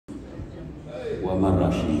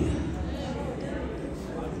wama-Russia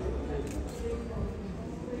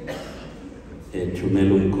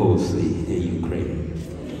ethumela umkhosi e-Ukraine.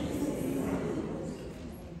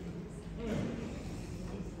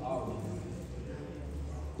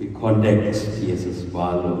 Kwi-context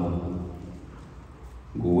yesisibalo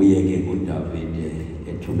nguye ke uDavide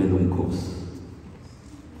ethumela umkhosi.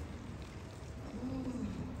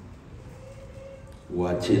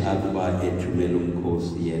 Wathi akuba ethumela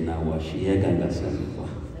umkhosi yena washiyeka ngasemva.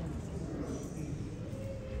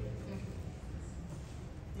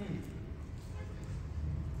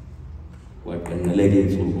 Waqenqeleka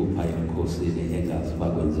insuku phaya emkhosini engazi uba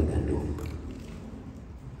kwenzeka ntoni.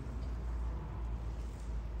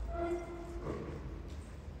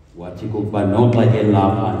 Wathi kukuba noxa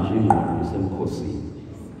elapha nje ingqondo isemkhosini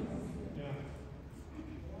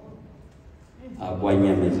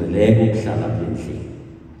akwanyamezeleka ukuhlala apha endlini,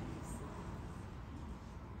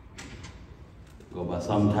 ngoba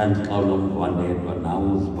sometimes xa unomvandedwa nawe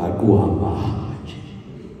uzibhaqa uhamba nje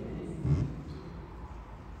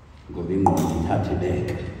ngoba ingqondo ithatha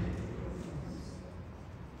ibeka.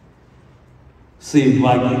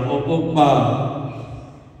 Siva ke okokuba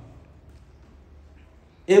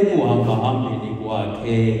ekuhamba-hambeni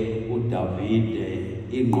kwakhe uDavide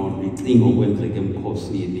ingqondo icinga okwenzeka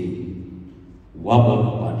emkhosini, wabona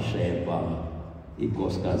uBhatsheba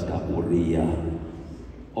inkosikazi ka-Uriya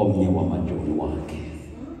omnye wamajoni wakhe.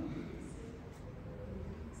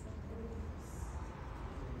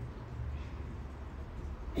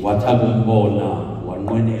 Wathi akumbona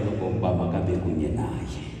wanqwenela okokuba makabe kunye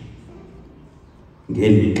naye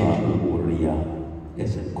ngelixa u-Uriya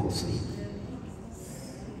esemkhosini.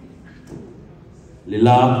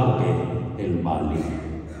 Lilapho ke elibali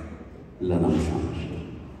lanamhlanje.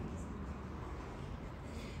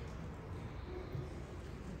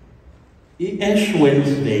 I-Ash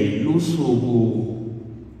Wednesday lusuku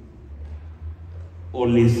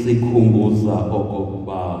olisikhumbuza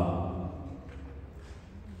okokuba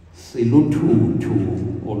siluthuthu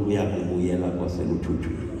oluya kubuyela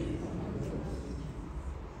kwaseluthuthwini.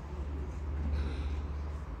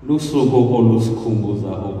 Lusuku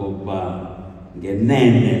olusikhumbuza okokuba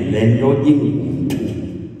ngenene lento ingumntu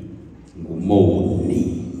ngumoni.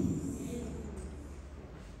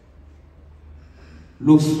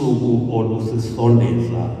 Lusuku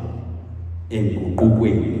olusisondeza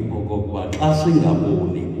enguqukweni okokuba xa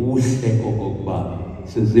singaboni kuhle okokuba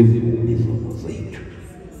sizivume izono zethu.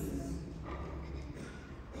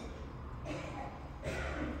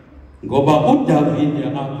 Ngoba uDavide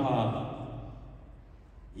apha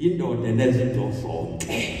yindoda enezinto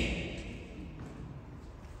zonke,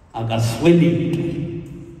 akasweleki.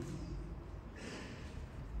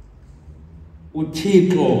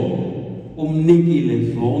 uThixo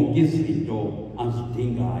umnikile zonke izinto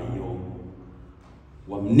azidingayo,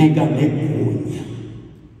 wamnika negunya,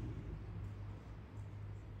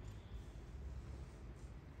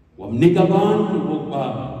 wamnika abantu ukuba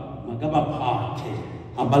makabaphathe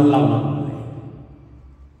abalawule.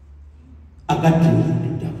 Akadingi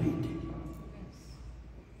uDavide.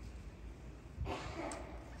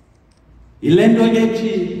 Yile nto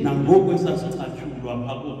ethi nangoku esasicatshulwa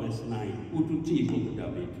phaa ku-verse 9 uthi uThixo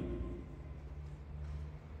kuDavide,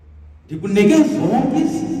 ndikunike zonke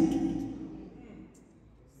izinto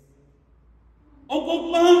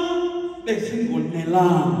okokuba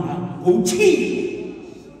bezingonelanga nguThixo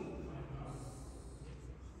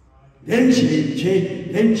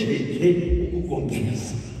ndenje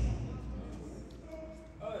ukukongeza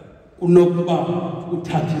kunokuba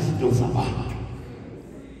uthathe izinto zabantu.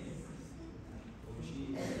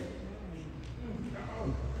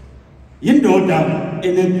 Yindoda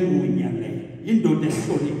enegunya leyo, yindoda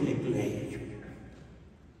ehloniphekileyo,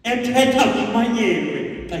 ethetha kumanyelwe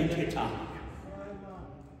xa ithethayo.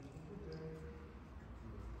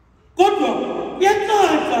 Kodwa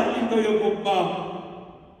kuyacaca into yokokuba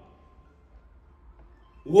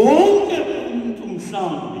wonke umntu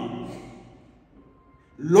mhlawumbi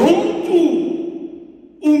lo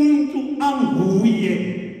umntu anguye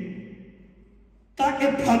xa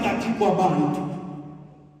ephakathi kwabantu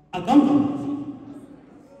akanguye,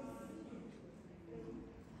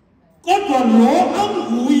 kodwa lo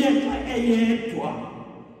anguye xa eyedwa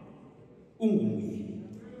unguye.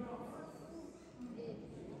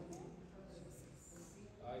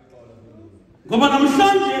 Ngoba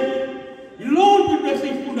namhlanje yiloo nto into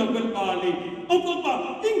esiyifunda kweli bali okokuba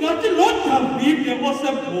ingathi lo Davide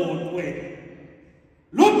osebhotwe,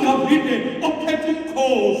 lo Davide ophethe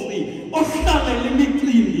umkhosi, ohlalela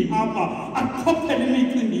imicimbi apha, akhophele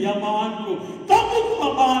imicimbi yabantu, xa kukho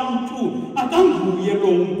abantu akanguye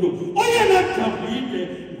lo mntu. Oyena Davide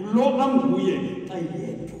lo anguye xa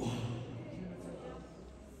yedwa.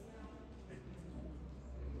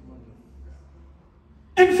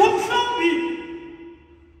 Mhlawumbi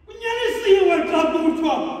kunyalisiwe xa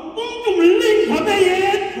kuthiwa umntu mlinga abe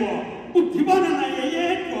yedwa, udibana naye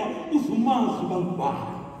yedwa, uzumazi uba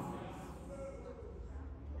ngubani.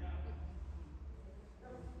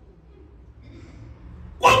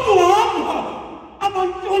 Kwakuhamba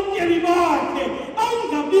abantshontsheli bakhe,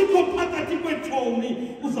 awungabikho phakathi kwetshomi,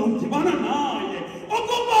 uzawudibana naye.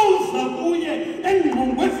 Ukuba uza kuye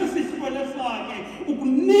engqongwe sisihlwele sakhe,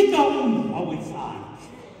 ukunika umva wesandla.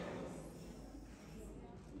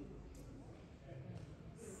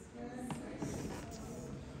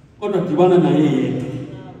 Kodwa dibana naye yedwa,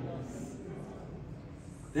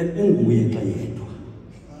 then unguye xa yedwa.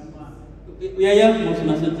 Uyayazi mos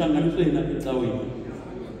nasentlanganisweni apha ecaweni,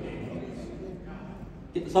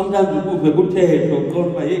 sometimes ukuve kuthethwa uqonda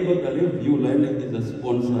uba yeyi kodwa le view lena is a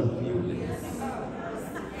sponsored view.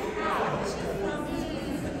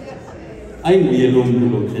 Ayinguye lo mntu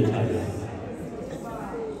lo uthethayo.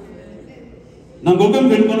 Nangoku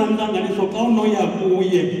emveni kwalaa ntlanganiso xa unoya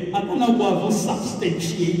kuye akunakwazi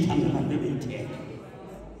usubstantiata ngalaa nto beyithetha.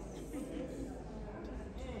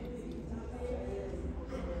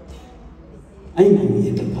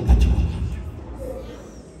 Ayinguye xa phakathi kwabantu.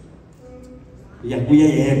 Uya kuye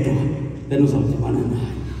yedwa, then uzawudibana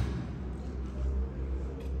naye.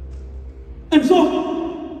 And so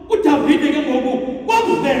uDavide ke ngoku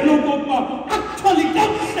kwavela okokuba actually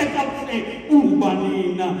kakuhle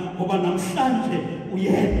ungubanina, ngoba namhlanje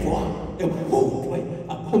uyedwa ebhodwe,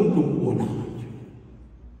 akho mntu umbonayo.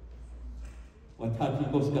 Wathatha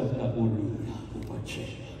inkosikazi kaUriya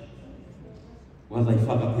uBhatsheba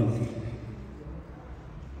wazayifaka apha endlini.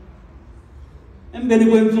 Emveni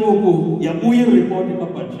kweentsuku yabuya iripoti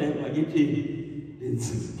kaBhatsheba ithi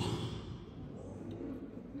inzima.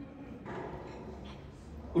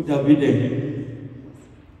 uDavide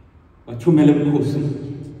wathumela emkhosini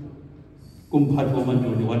kumphathi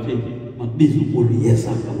wamadodi wathi makubize uUriya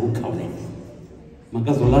esanga ngokukhawuleza,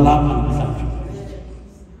 makazolala apha namhlanje.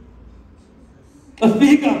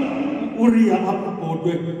 Xafika uUriya apha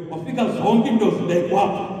ebhodwe, wafika zonke into zibekwa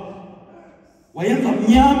apha, wayenza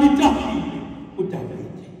mnyama itafile.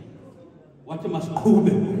 uDavide wathi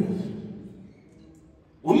masiqhube.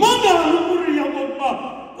 Wamangala uUriya ngokuba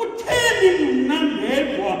kutheni mna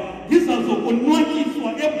ndedwa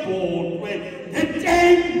ndizazokonwatyiswa ebhodwe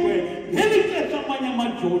ngetengwe ngeli xesha amanye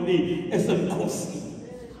amajoni esemkhosini.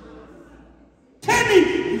 Theni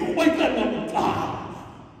ndikrwetyela bucala.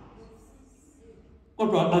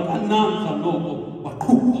 Kodwa akanamdla noko,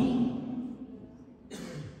 waqhuba.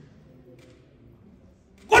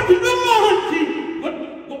 Kodwa nomandi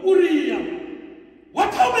ngoUriya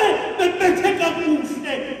wathabe bebethe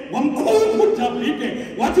kakuhle, wamkhupha uDavide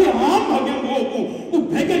wathi hamba ke ngoku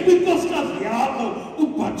ubheke kwinkosikazi yakho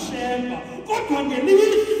uBhatsheba. Kodwa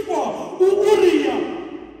ngelishwa uUriya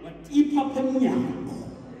watipha apha emnyango.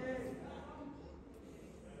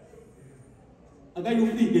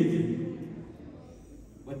 Akayofika endlini,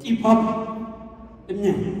 watipha apha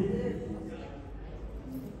emnyango.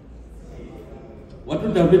 Wathi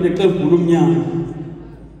uDavide xa evula umnyango,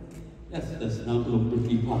 yasinanto lo mntu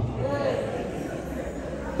utipha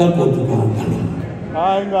kagodukanga lo.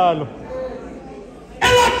 Hayi ngalo.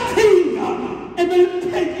 Elathinga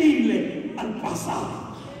ebeliphekile alibhasana.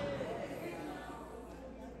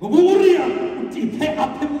 Ngoba uUriya utiphe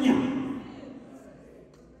apha emnyango.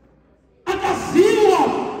 Akaziwa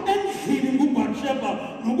endlini nguBhatsheba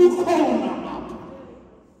nokukhona apha.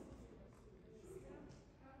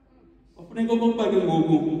 Kwafuneka okokuba ke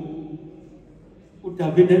ngoku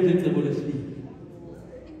uDavide enze icebo lesibini.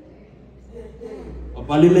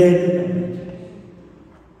 Wabalilele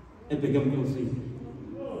ebheke emkhosini,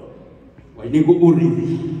 wayinika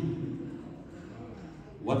uUriya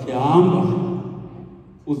wathi hamba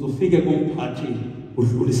uzofike kumphathi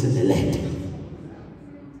udlulise le leta.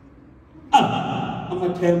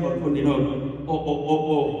 Amathemba khonina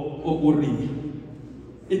uUriya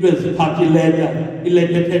into eziphatha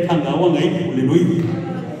ileta ethetha ngawo angayivuli noyivula.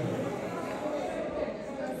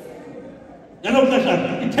 Ngelo xesha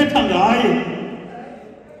ithetha ngaye,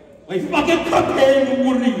 wayifaka ekhapheni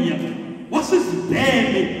uUriya,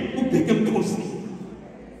 wasizibhele ubheke emkhosini.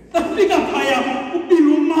 Afika phaya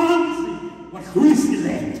ubila umanzi, wadlulisa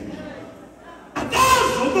ileta.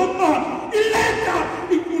 Akazi okokuba ileta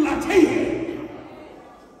iqulathe yena.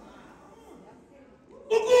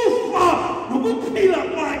 Ukufa nokuphila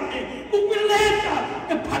kwakhe kukwileta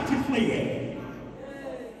ephathiswe yena.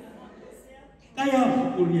 Kayazi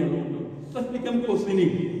uUriya loo nto. Safika emkhosini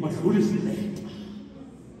wadlulisa ileta.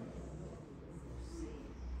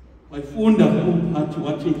 wayifunda umphathi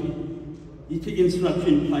wathi yithi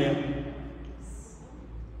instruction phaya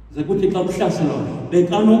zekuthi xa kuhlaselwa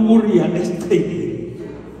bekano Uriya esichengeni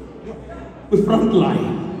kwi-front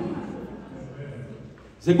line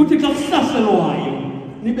zekuthi xa kuhlaselwayo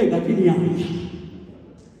nibe ngathi niyaya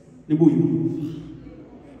nibuye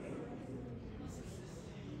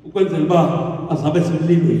ukwenzela uba azabe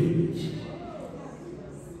semlilweni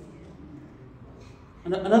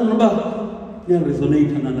anazi noba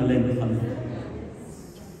niyaresonate nale nto fanele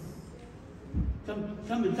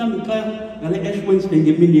mhlawumbi xa ngale Ash Wednesday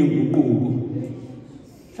ngemini yenguquko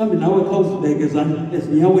mhlawumbi nawe khawuzibeke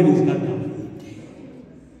ezinyaweni zikaDavide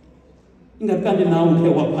ingathi kanti nawe ukhe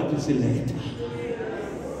waphathisa ileta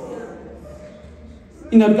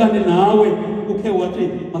ingathi kanti nawe ukhe wathi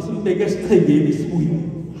masimbeke esichengeni sibuye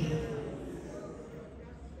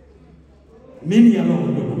mini yaloo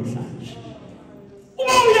nto namhlanje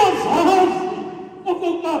uba uyazazi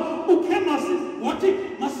okokuba ukhe wathi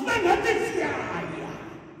masibe ngathi siyaya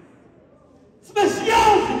sibe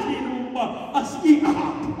siyazi thina ukuba asiyi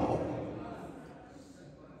apho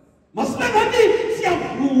masibe ngathi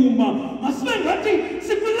siyavuma masibe ngathi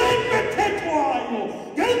sikule nto ethethwayo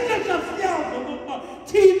ngeli xesha siyazi okokuba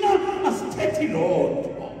thina asithethi loo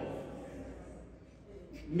nto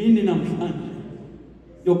mini namhlanje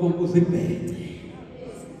yokonkuza ibhece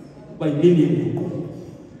kuba yimini yenguquko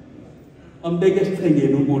ambeke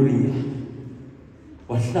esichengeni uMoriya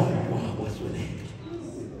wahlala wasweleka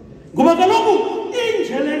ngoba kaloku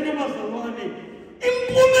inje le nto bazalwane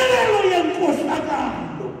impumelelo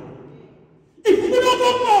yenkohlakalo ifuna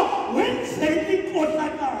okokuba wenze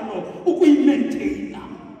inkohlakalo ukuyimaintaina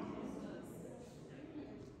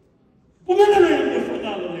impumelelo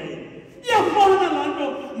yenkohlakalo leyo iyafana laa nto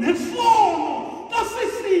nesono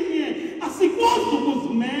kasisinye asikwazi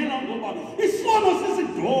ukuzimela ngoba isono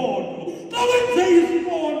sisidodo xa wenze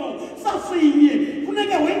isono sasinye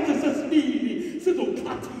funeka wenze sesibini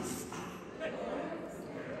sizokuxhathisa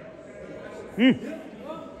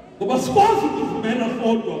ngoba sikwazi ukuzimela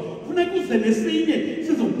sodwa funeka uze nesinye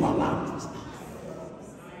sizokubhalansa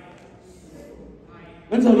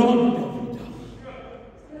wenza loo nto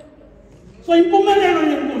so impumelelo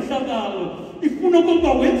yenkohlakalo ifuna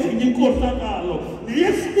okokuba wenzinye inkohlakalo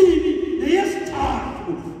neyesibini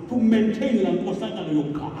neyesithathu to maintain laa nkohlakalo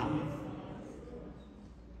yokuqala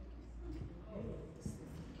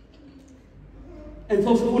and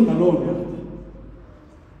so sifunda loo nto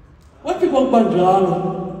wathi kwakuba njalo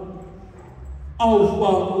awufa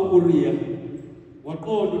uUriya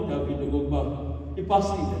waqonda uDavide okokuba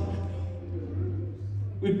ipasile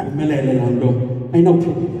uyigqumelele laa nto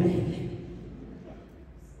ayinawuphendulele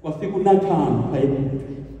kwafika uNathani phaya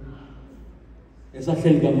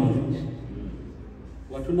esahleli kamanje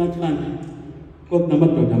wathi uNathani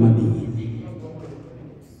kwakunamadoda amabini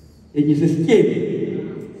enye sesityebi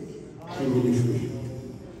enye lisityebi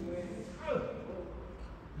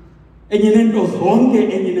enye nento zonke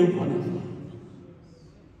enye nemvana zakhe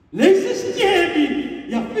lesi sityebi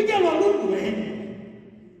yafikelwa lundwendwe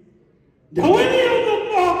ndaweni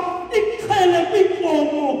yokokuba iqhele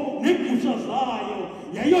kwiinkomo neegusha zayo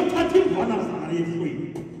yayothatha iimvana zayo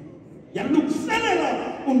ehlwempu yalungiselela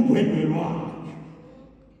undwendwe lwakhe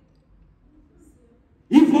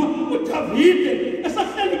yiva uDavide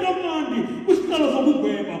esahleli kamandi kwisihlalo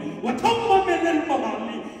zokugweba wathi awumamelela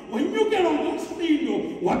ubali wanyukelwa ngomsindo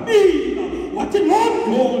wabila wathi loo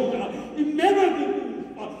ndoda imelwe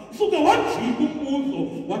kukufa suke wajika umbuzo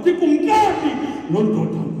wathi kumkani loo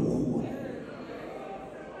ndoda nguwe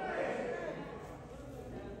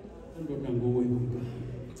ndoda nguwe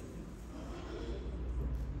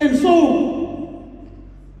and so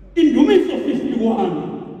indumiso 51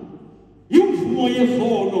 yimvumo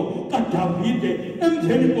yezono kaDavide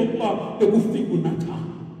emveni kokuba bekufika uNathani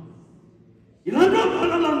yilaa nto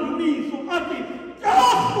akhala laa ndumiso athi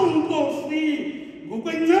tarhu Nkosi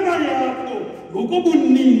ngokwenceba yakho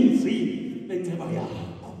ngokobuninzi benceba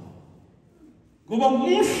yakho ngoba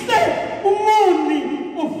mhle umoni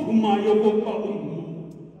ovumayo kokuba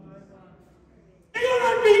ungumuntu eyona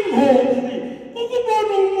nto ingozi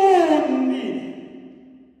ukubona umoni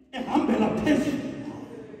ehambela phezulu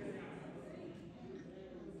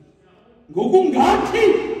ngokungathi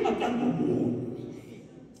akangumoni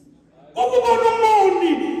ukubona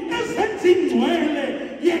umoni ezenza ingcwele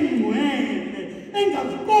yengcwele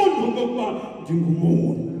engaziqondi okokuba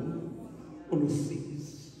ndingumoni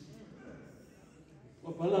olusizi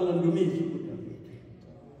wabhala laa ndumiso uDavide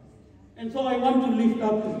and so I want to lift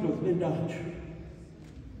up izinto zinentathu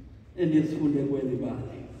endizifunde kweli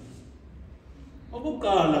bali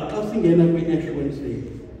okokuqala xa singena kwi-Ash Wednesday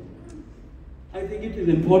I think it is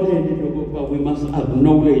important that we must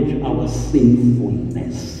acknowledge our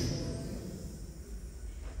sinfulness.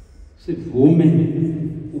 Sivume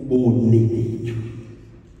uboni bethu.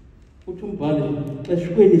 Uthi umbhali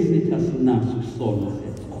xeshweni sithi asinaso isono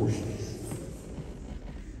siyakhohlisa.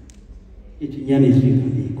 Ithi nyaniso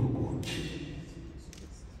ingabikho kuthi.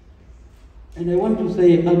 And I want to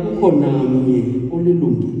say akukho namnye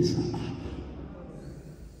olilungisa apha.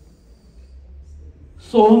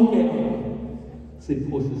 Sonke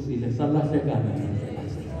siphosisile salahlekana ngendlela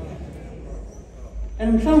zethu.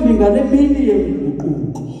 And mhlawumbi ngale mini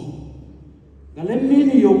yenguquko, ngale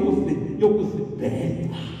mini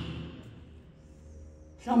yokuzibhena,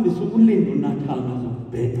 mhlawumbi sukulinda unathana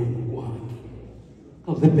zokubhena ngokwakhe,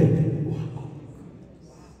 khawuzibhene ngokwakho.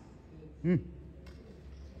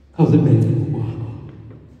 Khawuzibhene ngokwakho.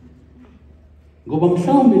 Ngoba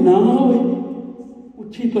mhlawumbi nawe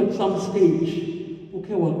uThixo at some stage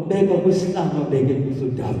ukhe wakubeka kwisihlalo abeke kuso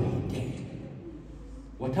Davide.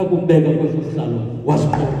 Wathi akubeka kweso sihlalo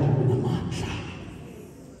wasiqonda kunamandla.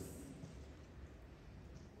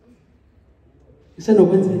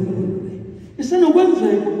 Isenokwenzeka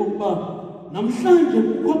isenokwenzeka ukuba namhlanje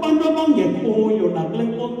kukho abantu abangekhoyo nakule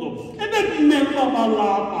nkonzo ebekumele uba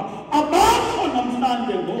balapha abakho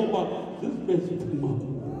namhlanje ngoba zizinto eziphuma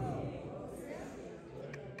kuwe.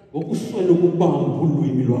 Ngokuswela ukubamba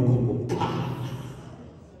ulwimi lwakho ngokukhala.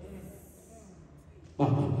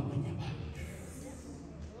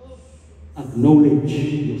 Acknowledge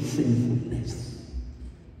your sinfulness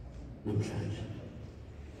namhlanje.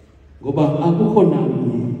 Ngoba akukho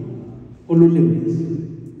namnye olulungisa.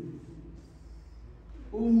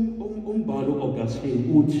 Umbhalo Augustine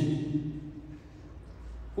uthi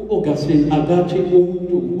uAugustine akathi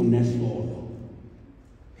umuntu unesono.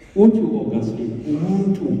 Uthi uAugustine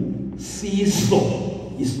umuntu siso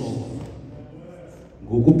isono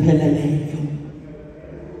ngokupheleleyo.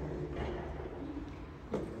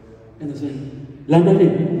 And I said, Landale,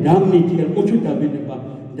 ndamithelwa, uthi uDavide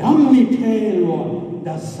ndamithelwa,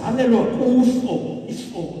 ndazalelwa kuso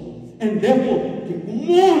isono. And therefore,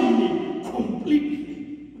 ngumoni completely.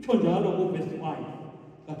 Utsho njalo kuverse 5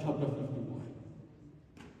 ka-chapter 51.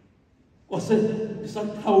 Kwase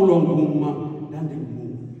ndisathawulwa nguma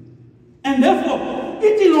ndandingumoni. And therefore,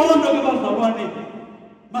 ithi loo nto ke bazalwane,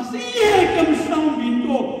 masiyeke mhlawumbi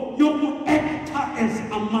into yoku-acta as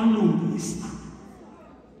amalungisa.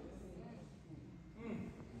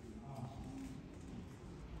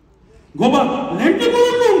 Ngoba le nto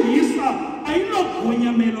yokulungisa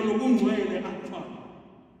ayinogonyamelo lobungcwele apha.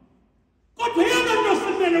 Kodwa yena nto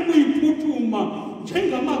simele kuyiphuthuma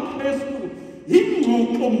njengamaKrestu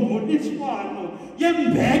yingxoxo-mboniswano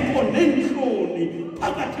yembeko neentloni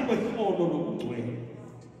phakathi kwesono nobungcwele.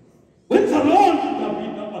 Wenza loo nto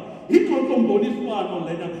Davide apha, yingxoxo-mboniswano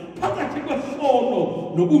lena phakathi kwesono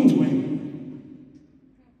nobungcwele.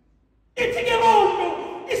 Ithi ke loo nto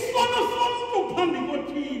isono somntu phambi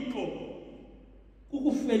koThixo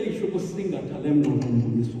kukufelisha ukusingatha le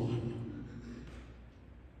ngxoxo-mboniswano.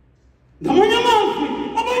 Ngamanye amazwi,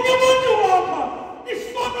 abanye abantu apha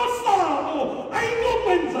isono sabo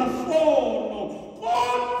ayinokwenza sono,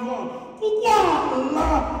 kodwa kukwala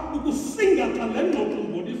ukusingatha le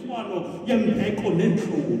ngxoxo-mboniswano yembeko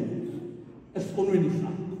neentloni esonweni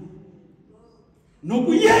sakho.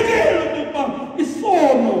 Nokuyekela ukuba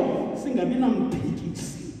isono singabi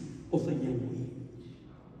namphikisi osenyangweni.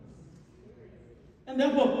 And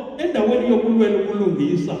therefore, endaweni yokulwela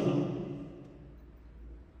ukulungisa,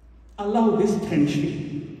 allow this tension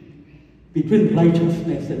between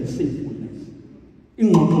righteousness and sinfulness.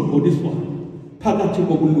 Ingxoxo-mboniswano phakathi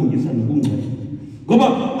kokulungisa nobungcwele. Ngoba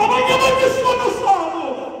abanye abantu isono sabo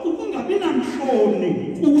kukungabi nantloni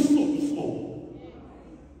kuso isono.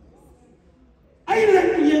 Ayile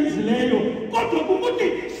nto uyenzileyo, kodwa kukuthi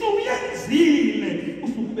sowuyenzile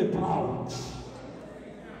usukube proud.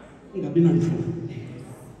 Ungabi nantloni.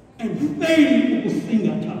 And fail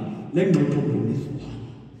ukusingatha le ngxoxo-mboniswano.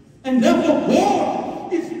 And therefore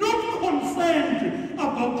God is not concerned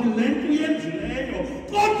about le nto uyenzileyo,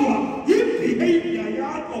 kodwa i-behavior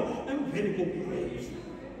yakho emveni kokuyenza.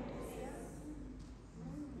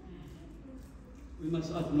 We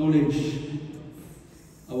must acknowledge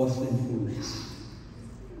our sinfulness.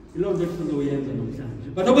 Iloo nto esizoyenza namhlanje.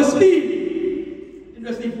 But okwesibili, into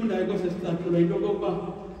esiyifundayo kwesesicathulo yinto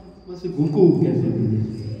yokokuba masiguquke ezimini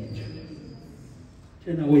zethu.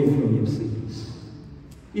 Turn away from your sins.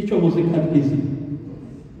 Itsho mos iCatechism,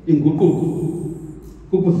 inguquko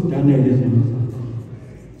kukuzidanela izono zakho,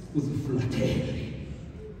 uzifulathele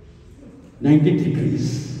 90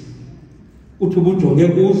 degrees. Uthi ubujonge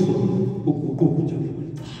kuzo uguquke ujonge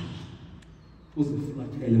kwicala,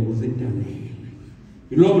 uzifulathele uzidanele.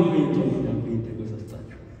 Yiloo nto yenza uDavide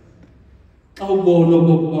kwesasithathu. Xa ubona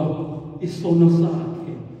okokuba isono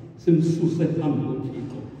sakhe simsuse phambi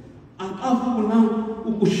koThixo, akafuna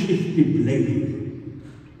ukushifta iblame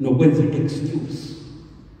nokwenza excuse,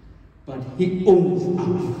 but he owns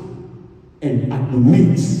up and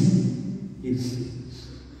admits his sins.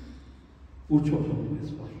 Utsho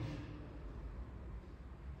verse 5.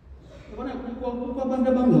 Yabona kukho abantu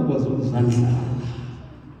abangakwazi ukuzandlala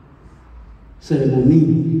ceremony.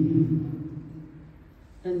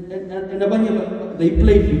 And abanye they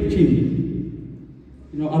play victim.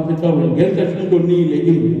 You know, after that, ngeli umuntu onile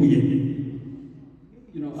inguye.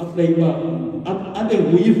 You know, after iba abe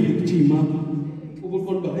nguye victim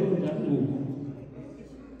ubona uba hayi njani ngoku.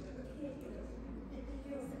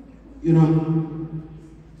 You know,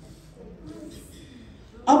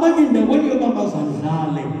 abanye ndabona yoba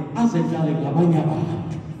bazandlale azendlale ngabanye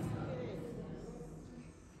abantu.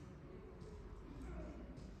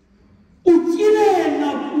 Utyilena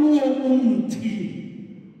kuwo umthi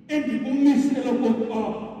endikumisela okokuba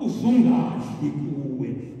uzungadli kuwe.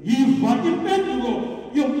 Yiva impendulo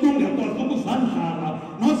yokuba ungakwazi ukuzandlala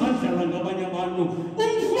nozandlala ngabanye abantu.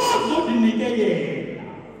 Umfazi ondinike yena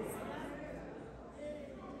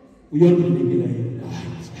uyondinikela yena.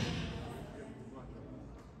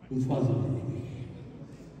 Umfazi ondinike yena.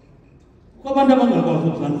 Kukho abantu abangakwazi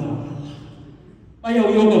ukuzandlala,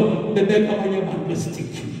 bayawuyoka bebeka abanye abantu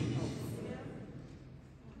esitiki.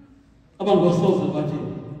 Abangosoze bathi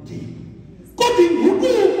kodwa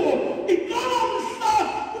inguquko iqala mhla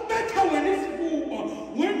ubetha wena isifuba.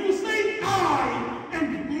 When you say I and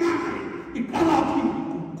mine, iqala phi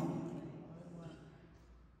inguquko?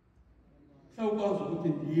 Sawukwazi ukuthi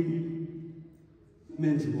ndimi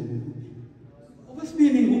menzi wokubi.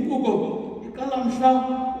 Okwesibini, inguquko iqala mhla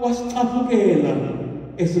wasicaphukela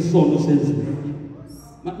esisono senzileyo.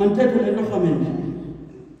 Manthethe le nto rhamente.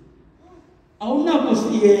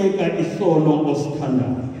 Awunakusiyeka isono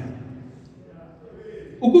osithandayo.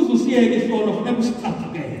 Ukuze usiyeke isono funeka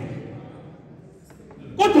usicaphukele.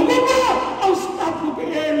 Kodwa ukuba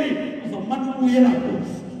awusicaphukeli uzawumane ubuyela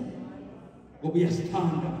kuso ngoba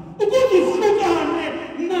uyasithanda. Ukuze uhlukane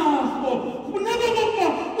naso funeka ukuba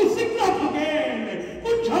usicaphukele.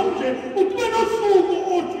 Kunjawunje ube nosuku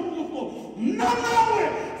othi kuso mna nawe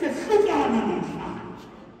sehlukana namhlanje.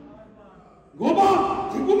 Ngoba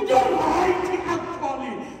ndingumntu orayithi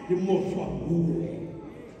actually ndimoshwa nguwe.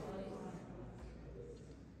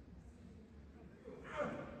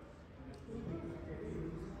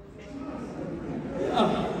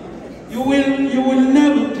 You will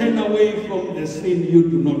never turn away from the sin you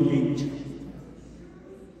do not hate.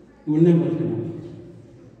 You will never turn away.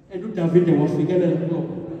 And uDavide wafikelela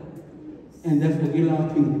kuloko, and therefore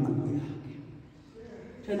ilapha inguquko yakhe.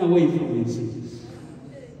 Turn away from your sins.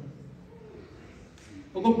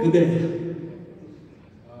 Okugqibela,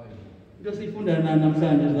 into sifunda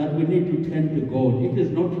namhlanje is that we need to turn to God. It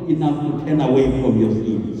is not enough to turn away from your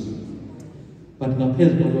sins, but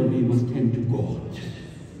ngaphezu kwalokho you must turn to God.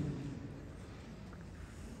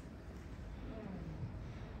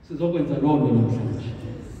 Sizokwenza loo nto namhlanje.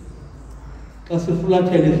 Xa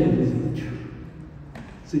sifulathela izinto zethu,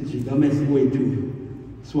 sijike amehlo wethu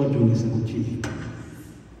siwajongise kuThixo.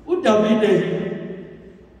 uDavide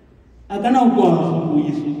akanawukwazi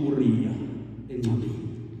ukuyisa uRiya engcwabeni.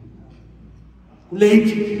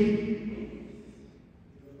 Kulethi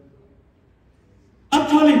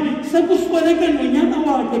actually sekusweleke nonyana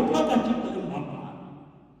wakhe phakathi kwembambano,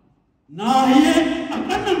 naye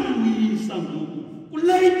akanamuyisa ngoku.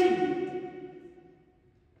 Kulethi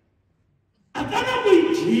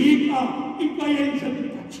akanakuyijika into yenze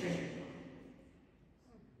kuBhatsheba,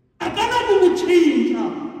 akanakukutshintsha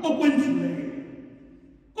okwenzileyo.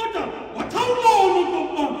 Kodwa wathawubona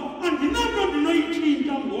okokuba andinanto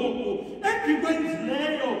ndinoyitshintsha ngoku,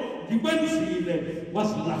 endikwenzileyo ndikwenzile,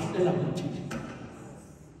 wazilahlela kuThixo.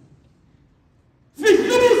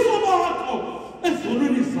 Fihla ubuso bakho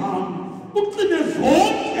ezonweni zam, ucime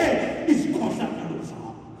zonke izikhohlakalo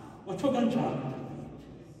zam. Watsho kanjalo.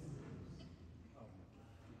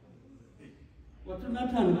 Wathi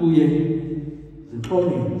uNathani kuye,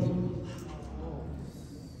 zixolele.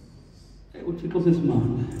 uThixo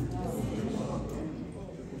sesimanga.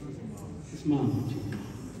 Sesimanga uThixo.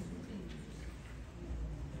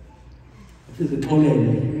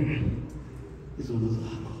 Sizixolele izono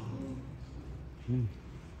zakho.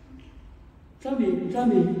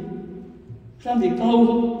 Mhlambi xa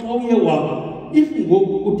uye if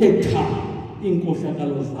ngoku uthe cha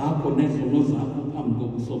iinkohlakalo zakho nezono zakho phambi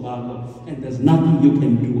kobuso bakho, and there's nothing you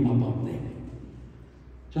can do about them,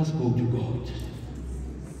 just go to God.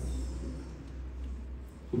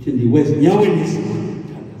 Uthi ndiwe ezinyaweni zam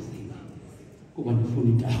kuba ndifuna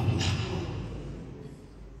indawo yakho.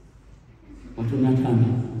 Wathi uNathani,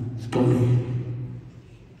 sixolele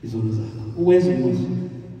izono zakho.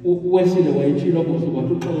 Uwesile wayetshilo kuzo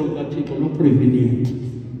wathi uxolo lukaThixo lu-prevenient,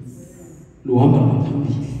 luhamba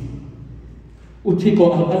ngaphambili.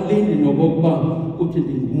 uThixo akalindi nokokuba uthi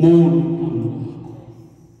ndingumoni phambi kwakho,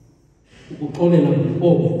 ukuxolela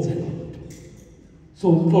before wenze loo nto. So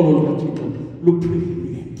uxolo lukaThixo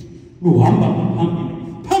lu-prevenient, luhamba ngaphambili.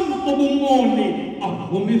 Phambi kobumoni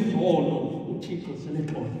avuma izono, uThixo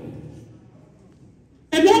selexolele.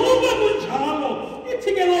 And nokuba kunjalo,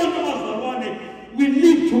 ithi ke loo nto bazalwane, we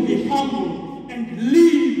need to be humble and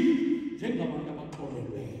live njengabantu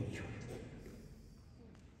abaxolelweyo.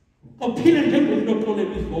 Uphile njengomntu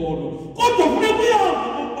oxolela izono, kodwa funeka uyazi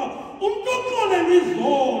ukuba umntu oxolela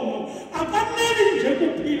izono akaneli nje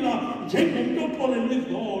kuphila njengomntu oxolela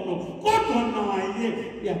izono, kodwa naye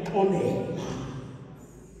uyaxolela.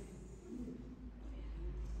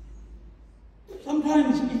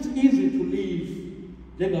 Sometimes it's easy to live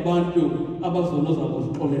njengabantu abazono zabo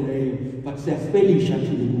zixoleleyo, but siyafelisha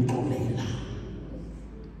thina ukuxolela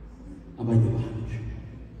abanye abantu.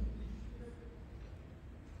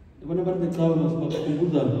 Yabona abantu becawe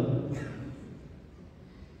masibakhumbuza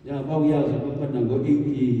ya bawuyazi ukuba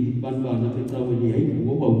ngo-80 bantwana becaweni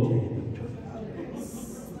yayingoba uthela.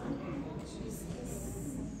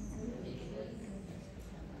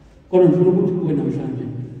 Kodwa ndifuna ukuthi kuwe namhlanje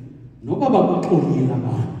noba bakuxolile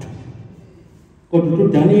abantu, kodwa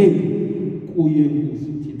uDaniel kuye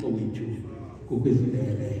uThixo wethu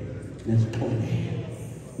ngokwezibele nesixolelo,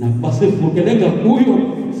 nakuba sivukele ngakuyo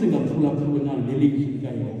singaphulaphuli ngelizwi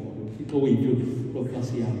likaYehova uThixo wethu lokuba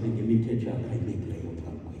sihambe ngemithetho yakhe ayibekileyo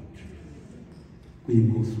phambi kwethu.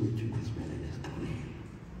 Kuyinkosi wethu kwizibele nesixolelo.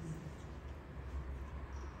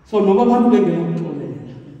 So noba abantu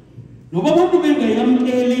bengenakuxolela, noba abantu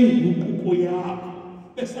bengayamkeli inguquko yakho,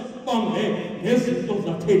 besakubambe ngezinto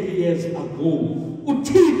za-30 years ago,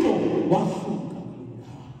 uThixo wasuka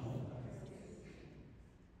ngawo.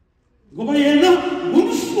 Ngoba yena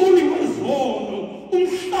ngumsuli wezono,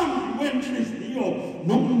 umhlambi wenhliziyo,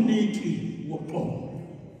 nomniki woxolo.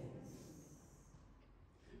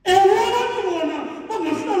 Abantu bona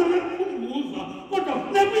bangahlala bekhumbuza, kodwa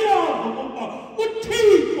funeka uyazi ukuba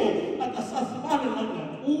uThixo akasazibali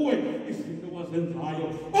nangakuwe izinto wazenzayo.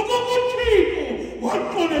 Ukuba uThixo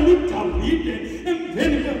waxolela uDavide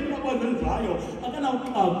emveni kwezinto abazenzayo,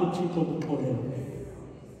 akanawuxaka uThixo ukuxolela.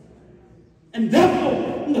 And therefore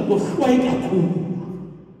ungakohlwayi kakhulu,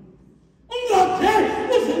 ungade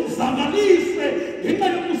uzenzakalise ngenxa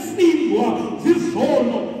yokusindwa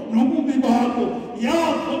zizono nobubi bakho.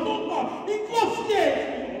 Yazi ukuba inkosi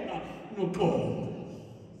yethu yona noxolo.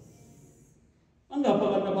 Angapha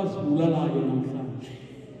abantu abazibulalayo namhlanje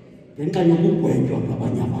ngenxa yokugwetywa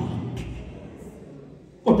ngabanye abantu,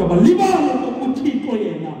 kodwa balibala ukuba uThixo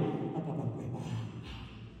yena akabagwebanga.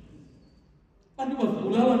 Abantu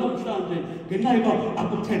bazibulala namhlanje ngenxa yoba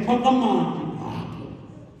akuthethwa kamandi ngabo.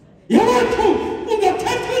 Yawethu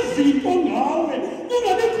ungathetha izinto ngawe,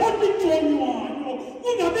 ungabikho inconywayo,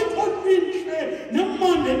 ungabikho intle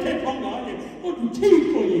nemandi ethethwa ngaye, kodwa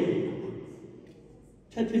uThixo yena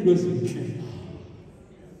thetha into ezintle.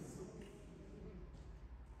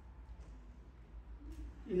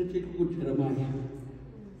 Uthixo kuJeremiya,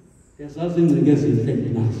 yazazi ingcinga ezintle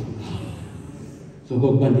ndinazo ngawe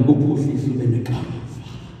zokokuba ndikuphuhlise ube nekamva.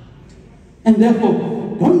 And therefore,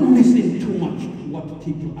 don't listen too much to what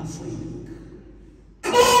people are saying.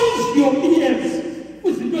 Close your ears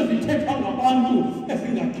kwizinto ezithethwa ngabantu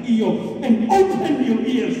ezingakhiyo, and open your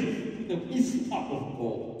ears to the whisper of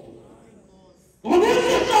God. Ngoba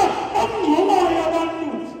ngezinto abangxolayo abantu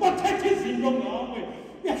bathetha izinto ngawe,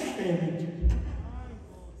 uyahleka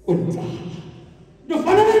kwenzala.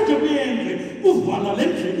 Ndofanele nje uyenze uvala le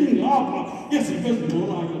ndlela ingapha yezinto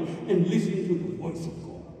ezingxolayo and listen to the voice of God.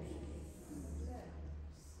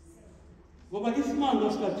 Ngoba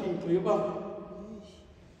isimanga sikaThixo yoba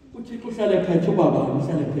uThixo uhlale phethe ubaba,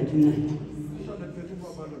 uhlale phethe inceba.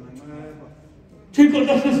 Thixo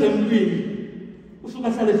xa sisempini usuka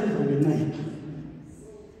ahlale sizale inceba.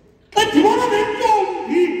 Xa dibana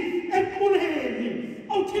nentombi equleni,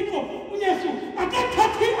 uThixo uYesu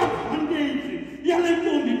akathathi advantage yale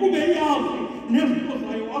ntombi kube yazi nezinto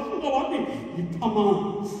zayo, wasuka wathi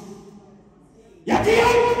yiphamanzi. Yathi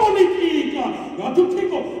yawupolitika, yathi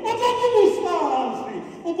uThixo okokubusazi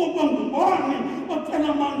okokuba ngubani ocela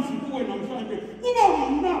amanzi kuwe namhlanje, kuba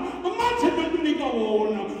mna amanzi bekunika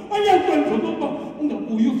wona ayakwenza ukuba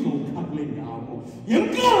ungabuyi uzokha kule ndawo.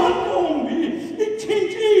 Yemkala ntombi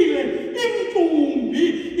itshintshile, imcumbi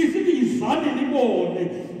isithi yizani nibone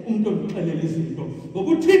umntu omxelela izinto.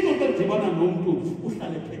 Ngoba uThixo xa edibana nomntu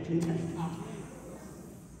uhlale phethe inceba.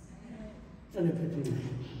 Uhlale phethe inceba.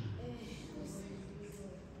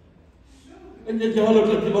 Njalo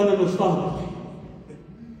xa dibana noSawule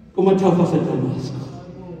kumathafa aseDamasko.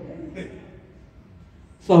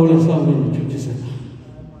 Sawule ndithuthisela.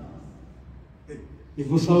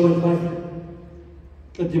 NguSawule phaya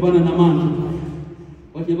xa dibana namanzi phaya.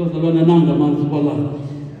 Wathi bazalwana nanga amanzi kwalapha.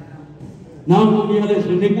 Nangu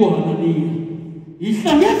umyalezo nikuHananiya.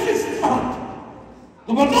 Yihlangesi isithathu.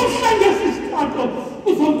 Ngoba xa uhlangesi isithathu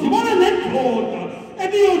uzodibana nendoda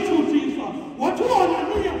ebiyothuthisa. Wathi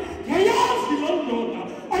uHananiya yayazi loo ndoda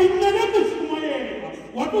ayimele kushumayela.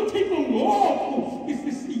 Wathi uThixo ngoku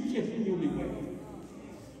isisitye esinyuliweyo.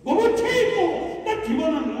 Ngoba uThixo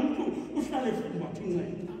kadibana nomntu uhlale efungathi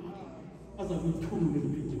inceba. Aza kuyithulula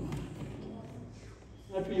impilo yakhe.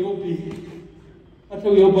 Athi Athi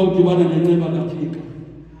uyoba udibana nenceba kaThixo.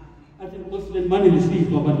 Athi Nkosi mane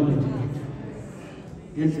lisiva abantu bethu.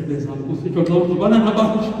 Ngendlebe zami kusithiwa xa udibana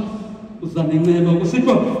nabantu uza nenceba.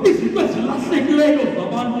 Kusithiwa izinto ezilahlekileyo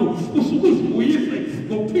zabantu usuke uzibuyise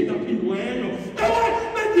ngokuphindaphindiweyo. Ewe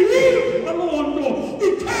bendiyiva loo nto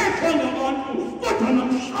ithethwa ngabantu kodwa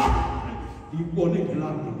namhlanje ndiyibone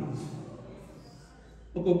ngelanga.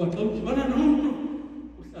 Okokuba xa udibana nomntu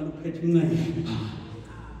uhlala uphethe inceba.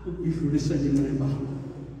 Ukuyidlulisela inceba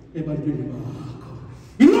ebantwini bakho.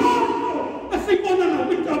 Yiloo nto esibona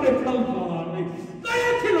nakwintaba eKalvari.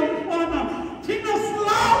 Kayathi lo mfana thina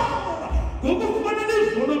silapha ngokufanele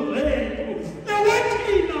izono zethu. Ewe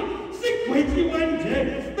thina sigwetyiwe nje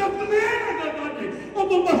befuneka kakade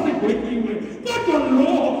okokuba sigwetyiwe. Kodwa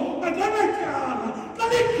lo akanatyala xa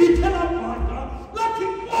ligqithela bhada lathi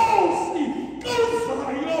Nkosi xa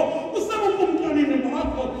uzayo usebukumkanini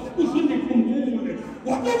bakho uzundikhumbule.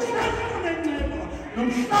 Wakuhlala nenceba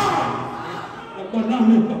nomhlaba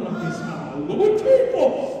akwanami eParadisayo. Ngoba uThixo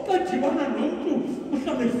xa dibana nomntu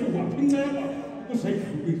uhlala efungaphi inceba ukuze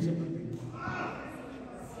ayidlulise ebantwini.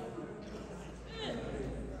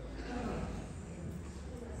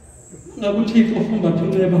 Ngabe uThixo ufumbathe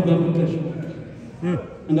inceba ngamaxesha onke.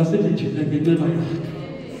 Angasithi jike ngenceba yakhe.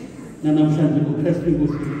 Nanamhlanje uKristu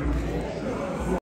Inkosi.